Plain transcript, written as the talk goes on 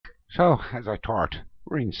So, as I thought,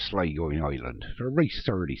 we're in Sligo Island for race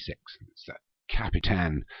 36. It's the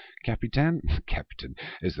Captain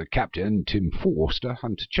is the captain, Tim Forster,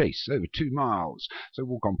 Hunter Chase, over 2 miles. So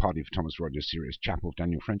walk on party for Thomas Rogers, Sirius Chapel,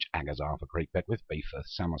 Daniel French, Agazar for Craig Beckwith, Bayfirth,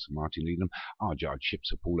 Samos for Martin Leadham, Arjard Ships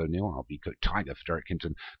for Paul O'Neill, RB Tiger for Derek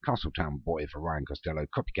Hinton, Castletown Boy for Ryan Costello,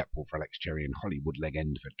 Copycat Paul for Alex Cherry, and Hollywood Leg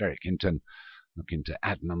End for Derek Hinton. Looking to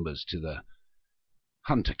add numbers to the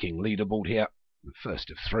Hunter King leaderboard here. The first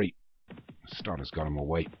of 3. Starter's got him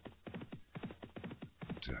away.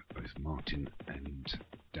 Both Martin and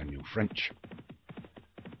Daniel French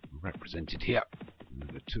represented here.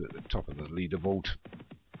 The 2 at the top of the leaderboard.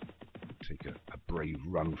 Take a brave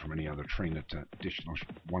run from any other trainer to dislodge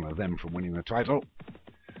one of them from winning the title.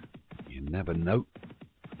 You never know.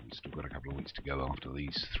 We've still got a couple of weeks to go after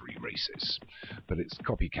these 3 races. But it's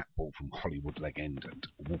Copycat Ball from Hollywood Leg End and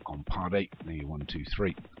Walk on Party. There you 1, 2,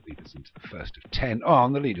 3. The leader's into the first of 10. Oh,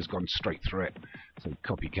 and the leader's gone straight through it. So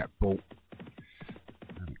Copycat Ball.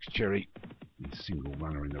 Alex Cherry, the single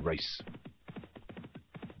runner in the race.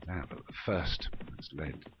 Out of the first. That's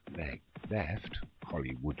leg left.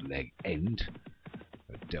 Hollywood Leg End.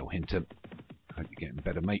 Del Hinton. Hope you're getting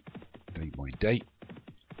better, mate. Day by day.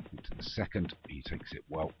 Into the second. He takes it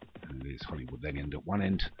well. And it is Hollywood Leg End at one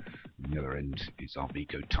end. And the other end is RB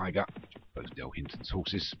Tiger. Both Del Hinton's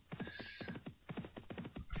horses.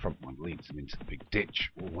 The front one leads them into the big ditch.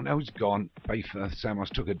 Oh, no, he's gone. Bayfirth, Samos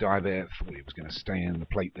took a dive there. Thought he was going to stay in the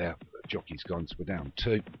plate there. But the jockey's gone, so we're down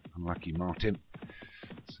 2. Unlucky Martin.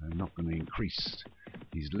 So not going to increase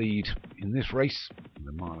his lead in this race. And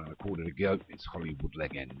a mile and a quarter to go. It's Hollywood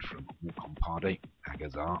Leg End from Walk on Party,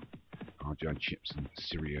 Agazar, Arjard Ships and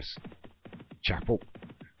Sirius Chapel.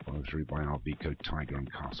 Followed through by RB Tiger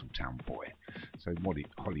and Castletown Boy. So Wally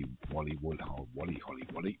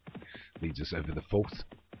leads us over the 4th.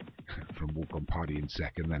 From Walk on Party in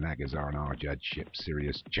 2nd, then Agazar and Arjad Ships,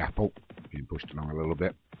 Sirius Chapel being pushed along a little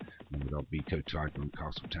bit. And with RB Tiger and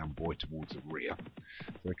Castletown Boy towards the rear.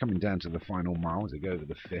 So they're coming down to the final mile as they go over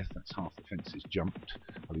the 5th. That's half the fences jumped.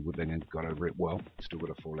 Hollywood then got over it well. Still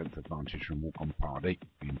got a 4-length advantage from Walk on Party.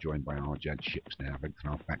 Being joined by Arjad Ships now. Length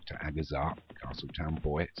and half back to Agazar, Castletown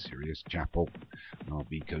Boy, Sirius Chapel, and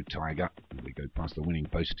RB Tiger. And they go past the winning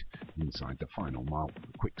post inside the final mile.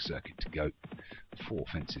 A quick circuit to go. 4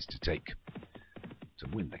 fences to take. To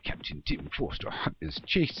win the Captain Tim Forster Hunter's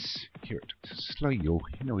Chase here at Sligo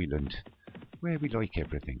Island, where we like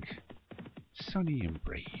everything sunny and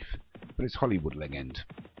brave. But it's Hollywood Leg End.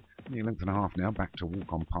 A length and a half now back to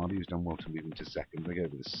Walk on Party, who's done well to move into 2nd. They go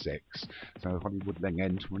over the 6. So Hollywood Leg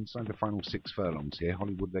End, we're inside the final 6 furlongs here.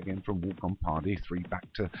 Hollywood Leg End from Walk on Party, 3 back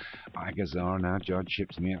to Agazar and Arjard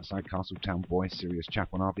Ships on the outside. Castletown Boy, Sirius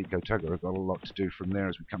Chapel and RB Tiger have got a lot to do from there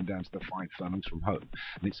as we come down to the 5 furlongs from home.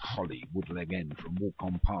 And it's Hollywood Leg End from Walk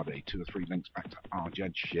on Party, 2 or 3 lengths back to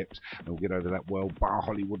Arjad Ships. They'll get over that well, bar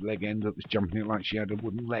Hollywood Leg End that was jumping it like she had a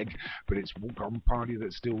wooden leg. But it's Walk on Party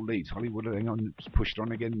that still leads. Hollywood Leg End pushed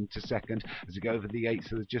on again into 2nd as they go over the 8th,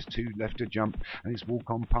 so there's just 2 left to jump, and it's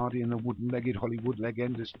Walk on Party and the wooden-legged Hollywood Leg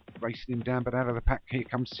End is racing him down, but out of the pack here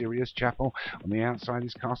comes Sirius Chapel. On the outside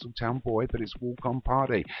is Castletown Boy, but it's Walk on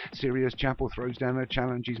Party. Sirius Chapel throws down a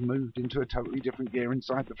challenge. He's moved into a totally different gear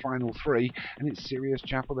inside the final 3, and it's Sirius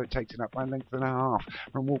Chapel that takes it up by a length and a half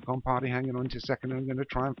from Walk on Party, hanging on to 2nd. I'm going to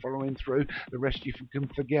try and follow him through. The rest you can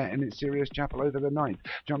forget, and it's Sirius Chapel over the 9th.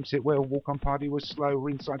 Jumps it well. Walk on Party was slow.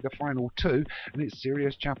 We're inside the final 2, and it's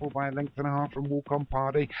Sirius Chapel by a length and a half from Walk on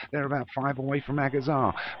Party. They're about 5 away from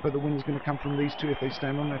Agazar, but the winner's going to come from these 2 if they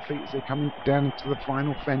stand on their feet as they're coming down to the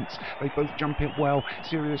final fence. They both jump it well.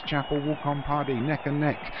 Sirius Chapel, Walk on Party, neck and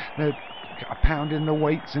neck. They're a pound in the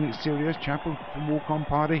weights, and it's Sirius Chapel from Walk on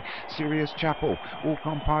Party. Sirius Chapel, Walk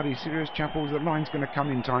on Party. Sirius Chapel, the line's going to come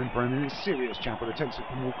in time for him, and it's Sirius Chapel that takes it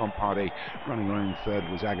from Walk on Party. Running on in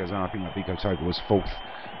 3rd was Agazar. I think that Tiger was 4th.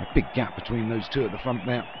 A big gap between those 2 at the front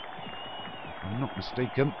there, if I'm not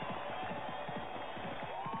mistaken.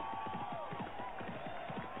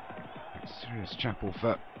 Sirius Chapel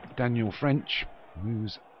for Daniel French,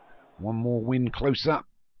 who's 1 more win closer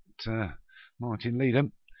to Martin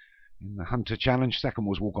Leadham in the Hunter Challenge. 2nd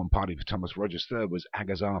was Walk on Party for Thomas Rogers. 3rd was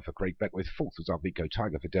Agazar for Craig Beckwith. 4th was RB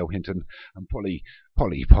Tiger for Del Hinton. And poor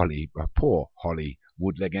Holly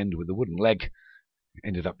Wood Leg End with the wooden leg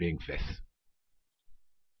ended up being 5th.